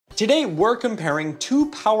Today we're comparing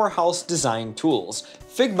two powerhouse design tools,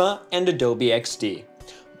 Figma and Adobe XD.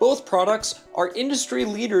 Both products are industry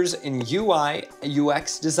leaders in UI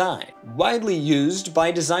UX design, widely used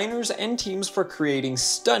by designers and teams for creating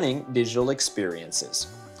stunning digital experiences.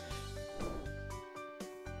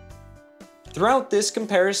 Throughout this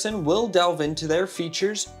comparison, we'll delve into their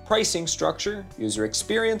features, pricing structure, user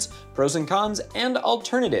experience, pros and cons, and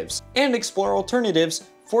alternatives, and explore alternatives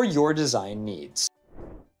for your design needs.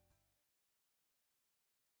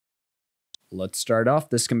 Let's start off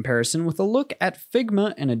this comparison with a look at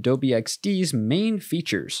Figma and Adobe XD's main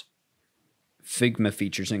features. Figma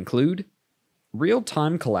features include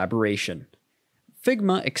real-time collaboration.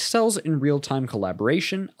 Figma excels in real-time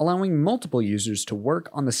collaboration, allowing multiple users to work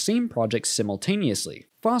on the same project simultaneously,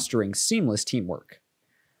 fostering seamless teamwork.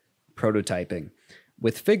 Prototyping.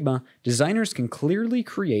 With Figma, designers can clearly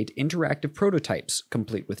create interactive prototypes,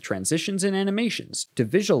 complete with transitions and animations, to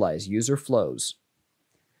visualize user flows.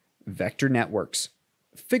 Vector networks.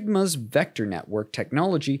 Figma's vector network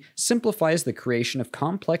technology simplifies the creation of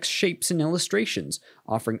complex shapes and illustrations,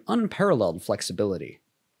 offering unparalleled flexibility.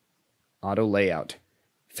 Auto layout.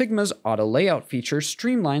 Figma's auto layout feature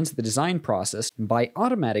streamlines the design process by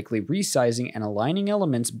automatically resizing and aligning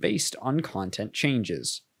elements based on content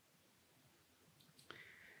changes.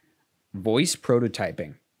 Voice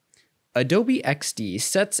prototyping. Adobe XD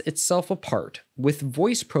sets itself apart with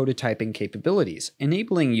voice prototyping capabilities,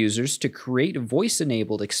 enabling users to create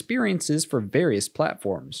voice-enabled experiences for various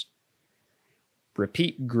platforms.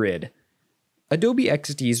 Repeat grid. Adobe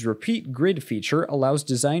XD's repeat grid feature allows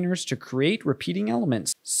designers to create repeating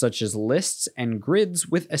elements, such as lists and grids,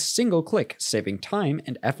 with a single click, saving time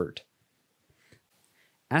and effort.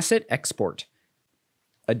 Asset export.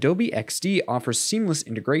 Adobe XD offers seamless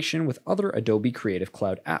integration with other Adobe Creative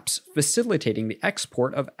Cloud apps, facilitating the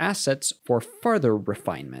export of assets for further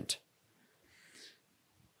refinement.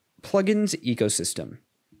 Plugins ecosystem.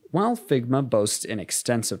 While Figma boasts an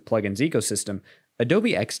extensive plugins ecosystem,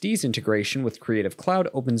 Adobe XD's integration with Creative Cloud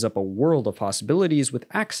opens up a world of possibilities with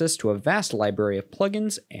access to a vast library of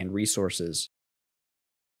plugins and resources.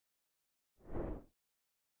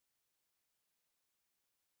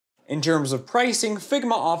 In terms of pricing,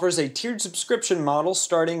 Figma offers a tiered subscription model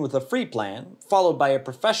starting with a free plan, followed by a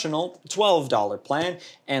professional $12 plan,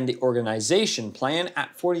 and the organization plan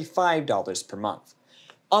at $45 per month.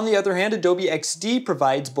 On the other hand, Adobe XD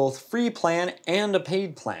provides both free plan and a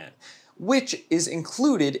paid plan, which is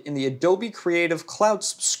included in the Adobe Creative Cloud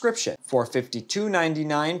subscription for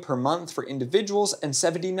 $52.99 per month for individuals and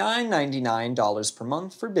 $79.99 per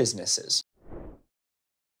month for businesses.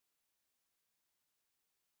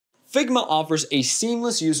 Figma offers a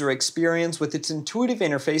seamless user experience with its intuitive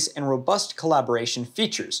interface and robust collaboration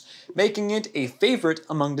features, making it a favorite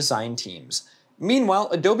among design teams. Meanwhile,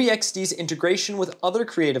 Adobe XD's integration with other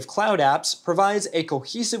Creative Cloud apps provides a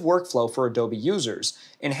cohesive workflow for Adobe users,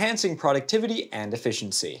 enhancing productivity and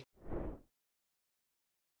efficiency.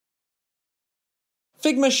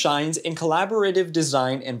 Figma shines in collaborative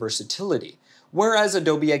design and versatility, whereas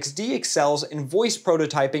Adobe XD excels in voice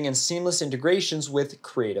prototyping and seamless integrations with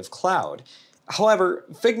Creative Cloud. However,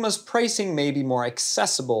 Figma's pricing may be more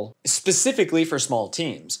accessible, specifically for small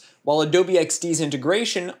teams, while Adobe XD's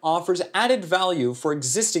integration offers added value for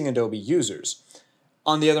existing Adobe users.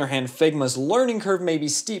 On the other hand, Figma's learning curve may be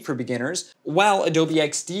steep for beginners, while Adobe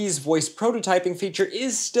XD's voice prototyping feature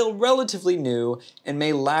is still relatively new and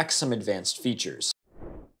may lack some advanced features.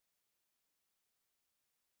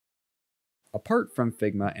 Apart from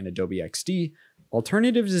Figma and Adobe XD,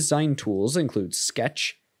 alternative design tools include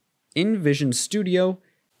Sketch, InVision Studio,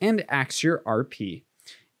 and Axior RP,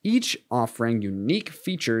 each offering unique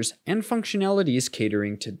features and functionalities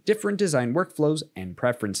catering to different design workflows and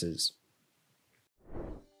preferences.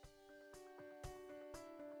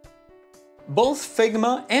 Both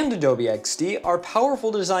Figma and Adobe XD are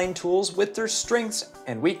powerful design tools with their strengths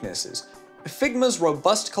and weaknesses. Figma's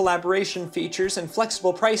robust collaboration features and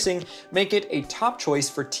flexible pricing make it a top choice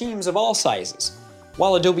for teams of all sizes,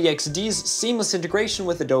 while Adobe XD's seamless integration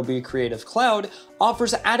with Adobe Creative Cloud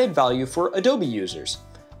offers added value for Adobe users.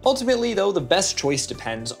 Ultimately, though, the best choice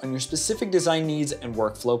depends on your specific design needs and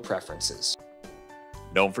workflow preferences.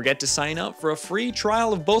 Don't forget to sign up for a free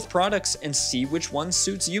trial of both products and see which one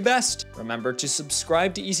suits you best. Remember to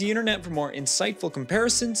subscribe to EasyInternet for more insightful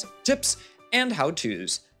comparisons, tips, and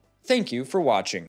how-tos. Thank you for watching.